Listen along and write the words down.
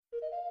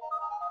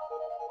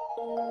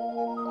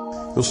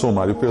Eu sou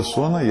Mário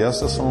Persona e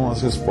essas são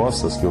as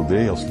respostas que eu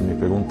dei aos que me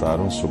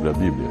perguntaram sobre a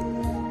Bíblia.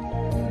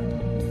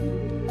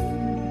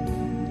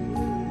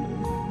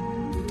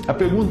 A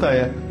pergunta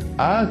é: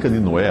 a arca de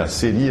Noé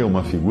seria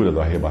uma figura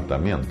do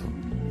arrebatamento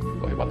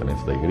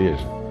da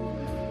igreja?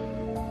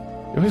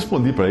 Eu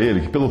respondi para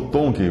ele que, pelo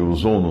tom que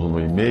usou no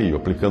e-mail,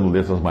 aplicando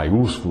letras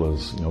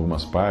maiúsculas em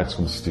algumas partes,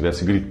 como se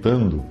estivesse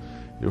gritando,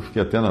 eu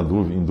fiquei até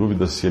em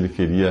dúvida se ele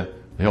queria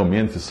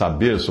realmente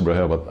saber sobre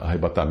o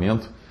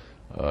arrebatamento,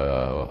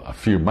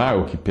 afirmar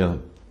o que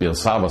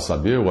pensava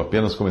saber ou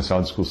apenas começar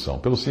uma discussão.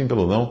 Pelo sim,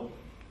 pelo não,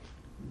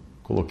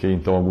 coloquei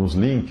então alguns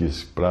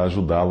links para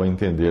ajudá-lo a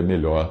entender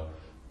melhor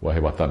o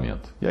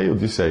arrebatamento. E aí eu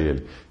disse a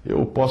ele: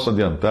 eu posso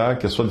adiantar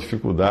que a sua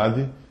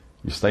dificuldade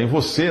está em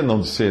você não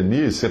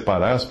discernir e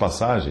separar as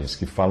passagens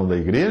que falam da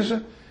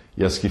igreja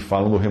e as que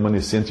falam do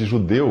remanescente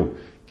judeu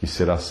que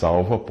será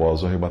salvo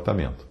após o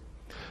arrebatamento.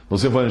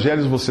 Nos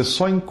evangelhos você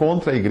só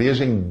encontra a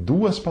igreja em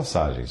duas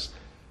passagens.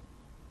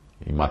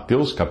 Em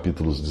Mateus,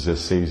 capítulos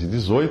 16 e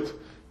 18,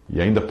 e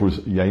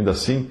ainda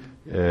assim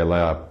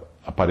ela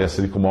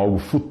aparece ali como algo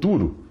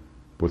futuro.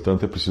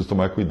 Portanto, é preciso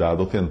tomar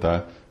cuidado ao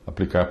tentar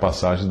aplicar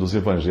passagens dos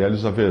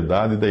evangelhos à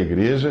verdade da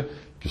igreja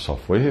que só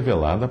foi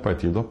revelada a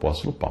partir do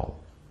apóstolo Paulo.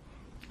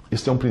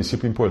 Este é um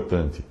princípio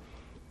importante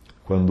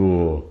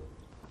quando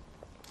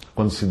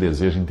se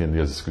deseja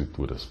entender as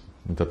Escrituras.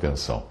 Muita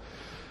atenção.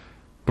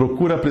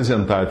 Procura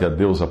apresentar-te a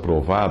Deus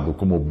aprovado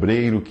como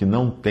obreiro que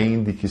não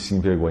tem de que se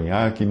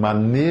envergonhar, que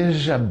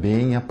maneja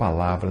bem a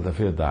palavra da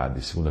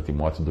verdade. 2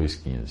 Timóteo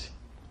 2,15.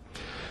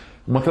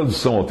 Uma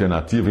tradução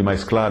alternativa e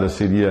mais clara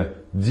seria: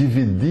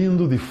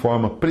 dividindo de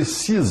forma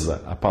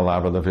precisa a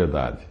palavra da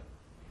verdade.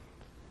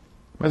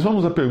 Mas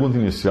vamos à pergunta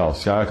inicial,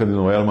 se a arca de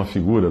Noé era uma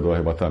figura do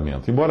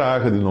arrebatamento. Embora a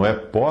arca de Noé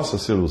possa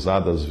ser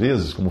usada às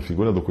vezes como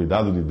figura do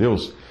cuidado de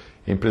Deus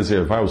em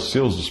preservar os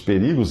seus dos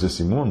perigos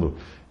desse mundo,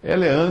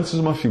 ela é antes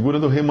uma figura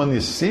do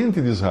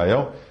remanescente de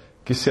Israel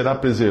que será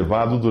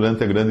preservado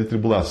durante a grande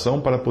tribulação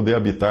para poder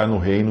habitar no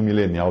reino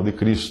milenial de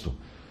Cristo.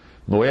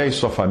 Noé e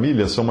sua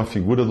família são uma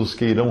figura dos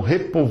que irão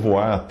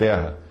repovoar a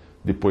terra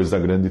depois da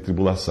grande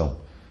tribulação.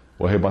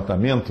 O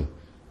arrebatamento,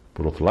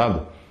 por outro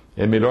lado,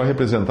 é melhor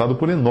representado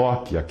por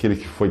Enoque, aquele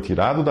que foi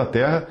tirado da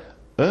terra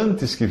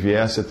antes que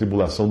viesse a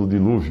tribulação do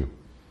dilúvio,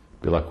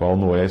 pela qual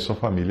Noé e sua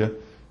família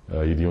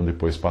iriam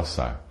depois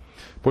passar.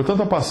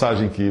 Portanto, a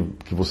passagem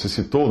que você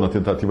citou na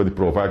tentativa de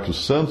provar que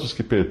os santos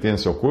que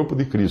pertencem ao corpo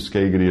de Cristo, que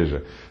é a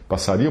igreja,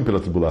 passariam pela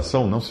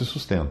tribulação, não se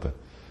sustenta.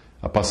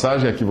 A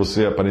passagem a que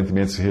você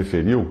aparentemente se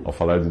referiu ao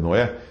falar de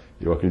Noé,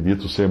 eu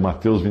acredito ser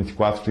Mateus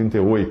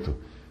 24:38,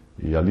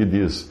 e ali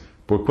diz: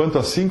 porquanto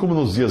assim como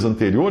nos dias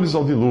anteriores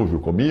ao dilúvio,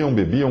 comiam,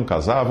 bebiam,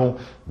 casavam,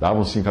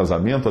 davam-se em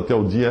casamento até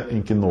o dia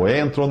em que Noé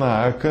entrou na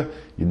arca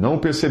e não o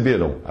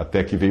perceberam,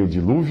 até que veio o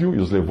dilúvio e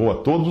os levou a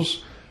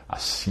todos,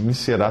 assim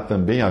será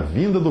também a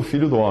vinda do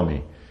Filho do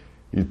Homem.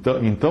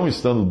 Então,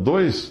 estando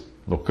dois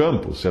no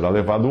campo, será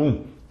levado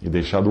um e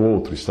deixado o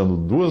outro. Estando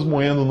duas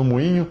moendo no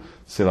moinho,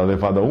 será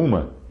levada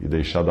uma e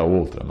deixada a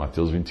outra.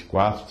 Mateus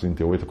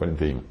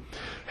 24:38-41.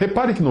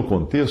 Repare que no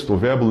contexto o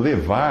verbo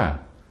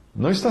levar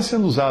não está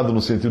sendo usado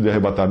no sentido de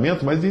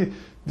arrebatamento, mas de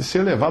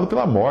ser levado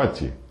pela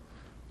morte.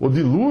 O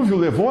dilúvio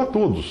levou a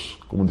todos,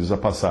 como diz a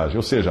passagem,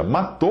 ou seja,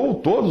 matou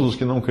todos os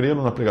que não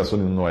creram na pregação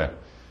de Noé.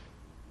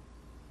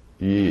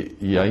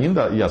 E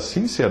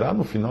assim será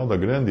no final da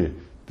grande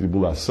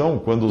tribulação,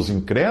 quando os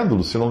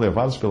incrédulos serão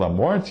levados pela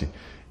morte,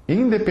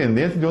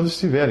 independente de onde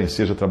estiverem,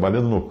 seja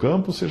trabalhando no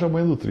campo, seja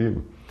moendo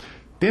trigo.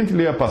 Tente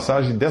ler a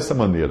passagem dessa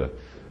maneira: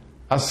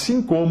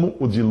 assim como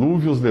o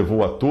dilúvio os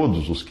levou a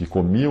todos os que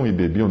comiam e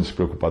bebiam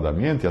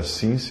despreocupadamente,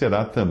 assim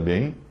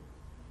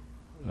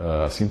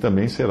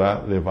também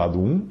será levado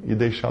um e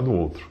deixado o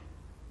outro.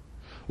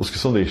 Os que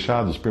são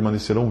deixados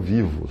permanecerão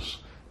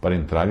vivos para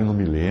entrarem no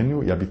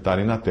milênio e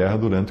habitarem na terra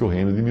durante o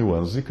reino de 1000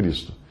 anos de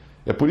Cristo.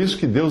 É por isso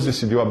que Deus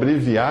decidiu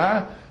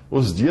abreviar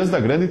os dias da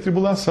grande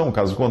tribulação.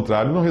 Caso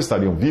contrário, não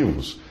restariam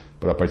vivos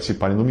para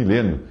participarem do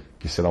milênio,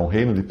 que será um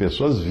reino de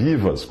pessoas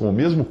vivas, com o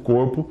mesmo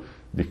corpo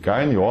de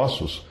carne e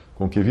ossos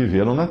com que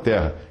viveram na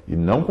terra, e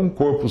não com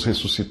corpos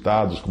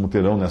ressuscitados, como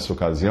terão nessa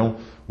ocasião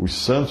os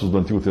santos do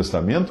Antigo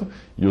Testamento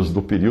e os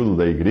do período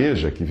da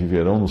igreja, que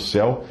viverão no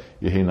céu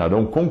e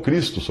reinarão com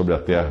Cristo sobre a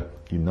terra,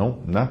 e não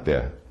na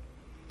terra.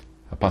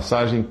 A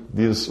passagem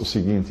diz o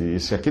seguinte: e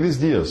se aqueles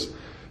dias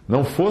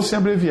não fossem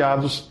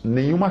abreviados,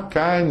 nenhuma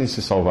carne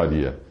se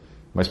salvaria,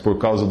 mas por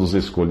causa dos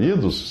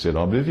escolhidos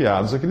serão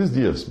abreviados aqueles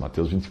dias.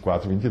 Mateus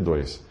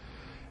 24:22.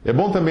 É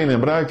bom também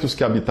lembrar que os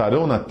que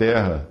habitarão na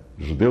terra,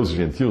 judeus e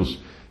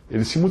gentios,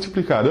 eles se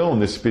multiplicarão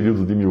nesse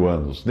período de 1000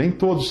 anos. Nem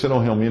todos serão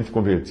realmente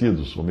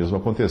convertidos, o mesmo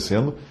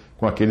acontecendo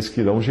com aqueles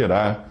que irão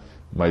gerar,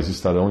 mas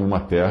estarão em uma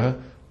terra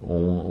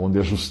onde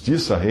a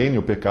justiça reina e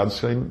o pecado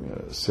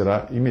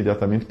será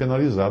imediatamente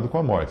penalizado com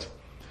a morte.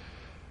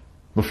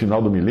 No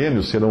final do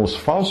milênio, serão os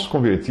falsos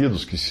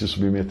convertidos que se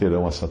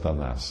submeterão a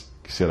Satanás,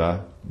 que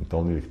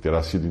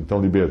terá sido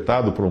então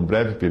libertado por um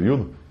breve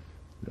período,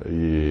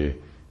 e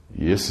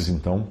esses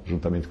então,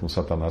 juntamente com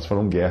Satanás,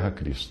 farão guerra a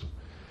Cristo.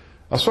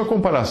 A sua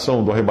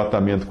comparação do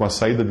arrebatamento com a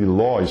saída de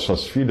Ló e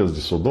suas filhas de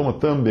Sodoma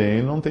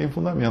também não tem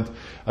fundamento.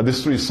 A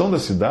destruição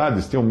das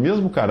cidades tem o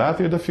mesmo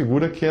caráter da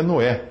figura que é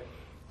Noé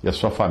e a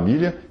sua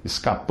família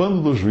escapando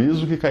do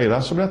juízo que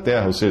cairá sobre a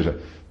terra. Ou seja,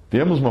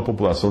 temos uma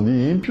população de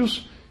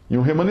ímpios e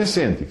um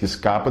remanescente que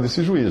escapa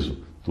desse juízo,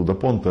 tudo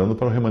apontando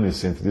para o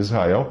remanescente de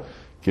Israel,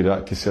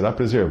 que será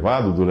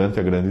preservado durante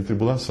a grande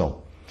tribulação.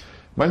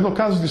 Mas no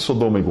caso de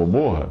Sodoma e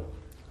Gomorra,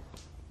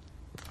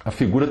 a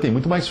figura tem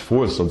muito mais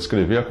força ao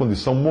descrever a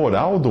condição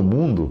moral do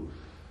mundo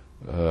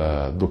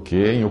do que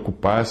em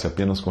ocupar-se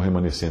apenas com o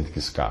remanescente que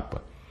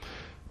escapa.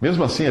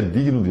 Mesmo assim, é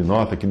digno de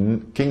nota que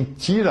quem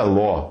tira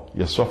Ló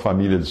e a sua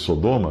família de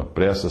Sodoma,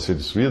 prestes a ser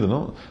destruída,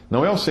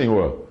 não é o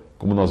Senhor,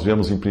 como nós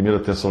vemos em 1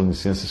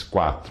 Tessalonicenses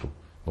 4,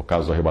 no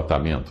caso do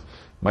arrebatamento,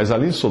 mas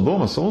ali em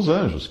Sodoma são os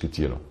anjos que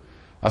tiram.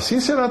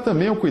 Assim será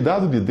também o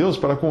cuidado de Deus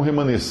para com o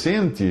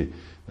remanescente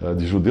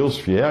de judeus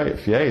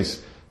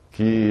fiéis,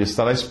 que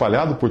estará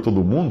espalhado por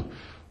todo o mundo,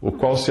 o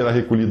qual será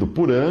recolhido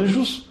por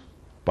anjos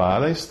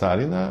para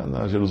estarem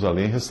na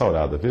Jerusalém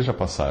restaurada. Veja a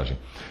passagem.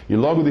 E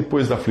logo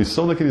depois da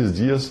aflição daqueles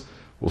dias,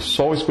 o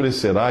sol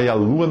escurecerá e a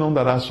lua não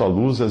dará sua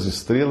luz, as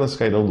estrelas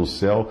cairão do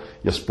céu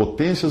e as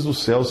potências do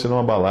céu serão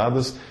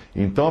abaladas.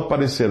 Então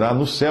aparecerá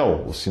no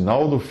céu o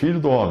sinal do Filho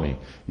do Homem,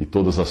 e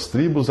todas as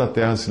tribos da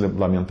terra se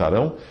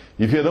lamentarão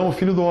e verão o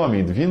Filho do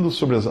Homem vindo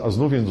sobre as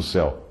nuvens do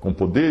céu, com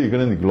poder e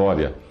grande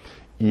glória.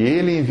 E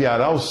ele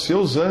enviará os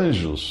seus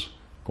anjos,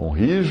 com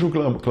rijo,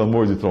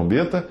 clamor de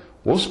trombeta,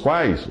 os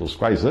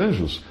quais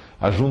anjos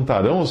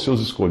ajuntarão os seus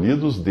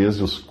escolhidos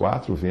desde os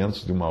quatro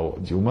ventos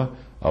de uma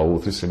a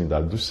outra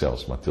extremidade dos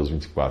céus. Mateus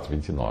 24,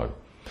 29.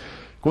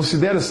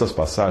 Considere essas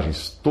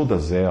passagens,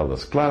 todas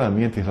elas,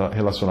 claramente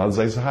relacionadas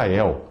a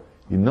Israel,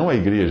 e não à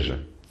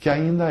igreja, que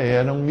ainda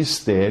era um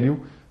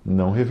mistério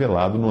não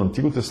revelado no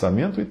Antigo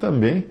Testamento e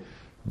também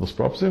nos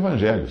próprios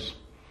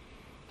evangelhos.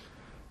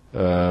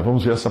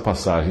 Vamos ver essa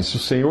passagem. Se o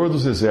Senhor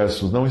dos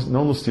Exércitos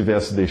não nos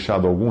tivesse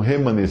deixado algum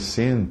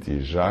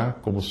remanescente, já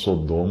como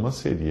Sodoma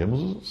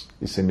seríamos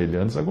e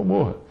semelhantes a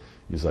Gomorra.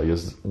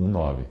 Isaías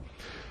 1:9.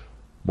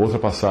 Outra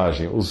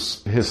passagem.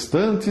 Os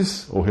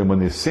restantes, ou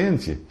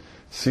remanescente,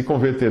 se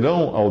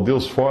converterão ao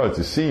Deus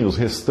forte, sim, os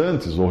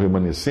restantes, ou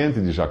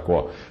remanescente de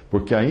Jacó,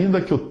 porque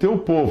ainda que o teu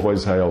povo, ó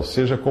Israel,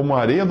 seja como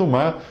a areia do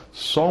mar,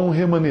 só um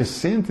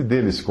remanescente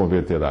dele se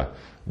converterá.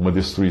 Uma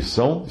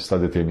destruição está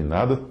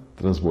determinada,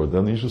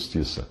 transbordando em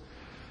justiça.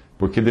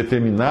 Porque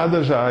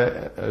determinada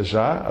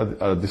já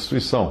a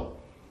destruição.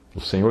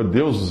 O Senhor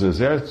Deus dos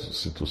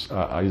exércitos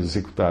a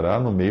executará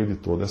no meio de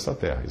toda essa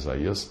terra.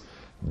 Isaías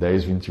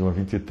 10, 21 a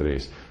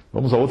 23.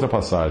 Vamos a outra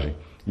passagem.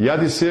 E há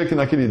de ser que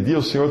naquele dia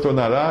o Senhor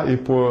tornará a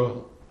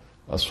pôr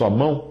a sua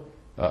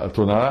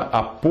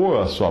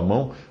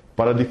mão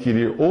para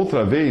adquirir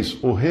outra vez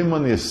o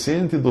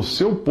remanescente do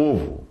seu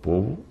povo, o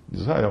povo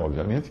de Israel,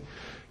 obviamente,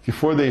 que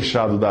for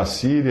deixado da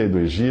Síria e do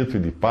Egito, e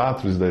de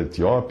Patros e da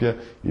Etiópia,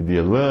 e de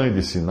Elã, e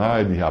de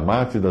Sinai, e de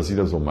Ramate e das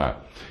ilhas do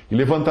mar. E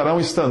levantará um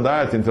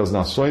estandarte entre as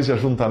nações e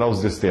ajuntará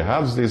os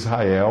desterrados de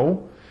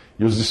Israel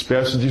e os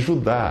dispersos de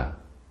Judá.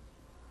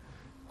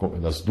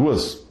 Nas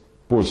duas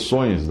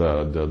porções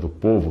do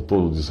povo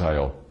todo de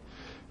Israel.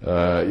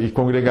 E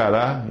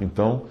congregará,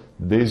 então,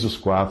 desde os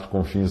quatro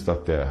confins da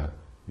terra.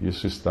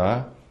 Isso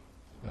está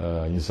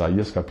em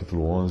Isaías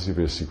capítulo 11,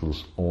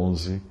 versículos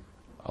 11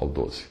 ao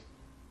 12.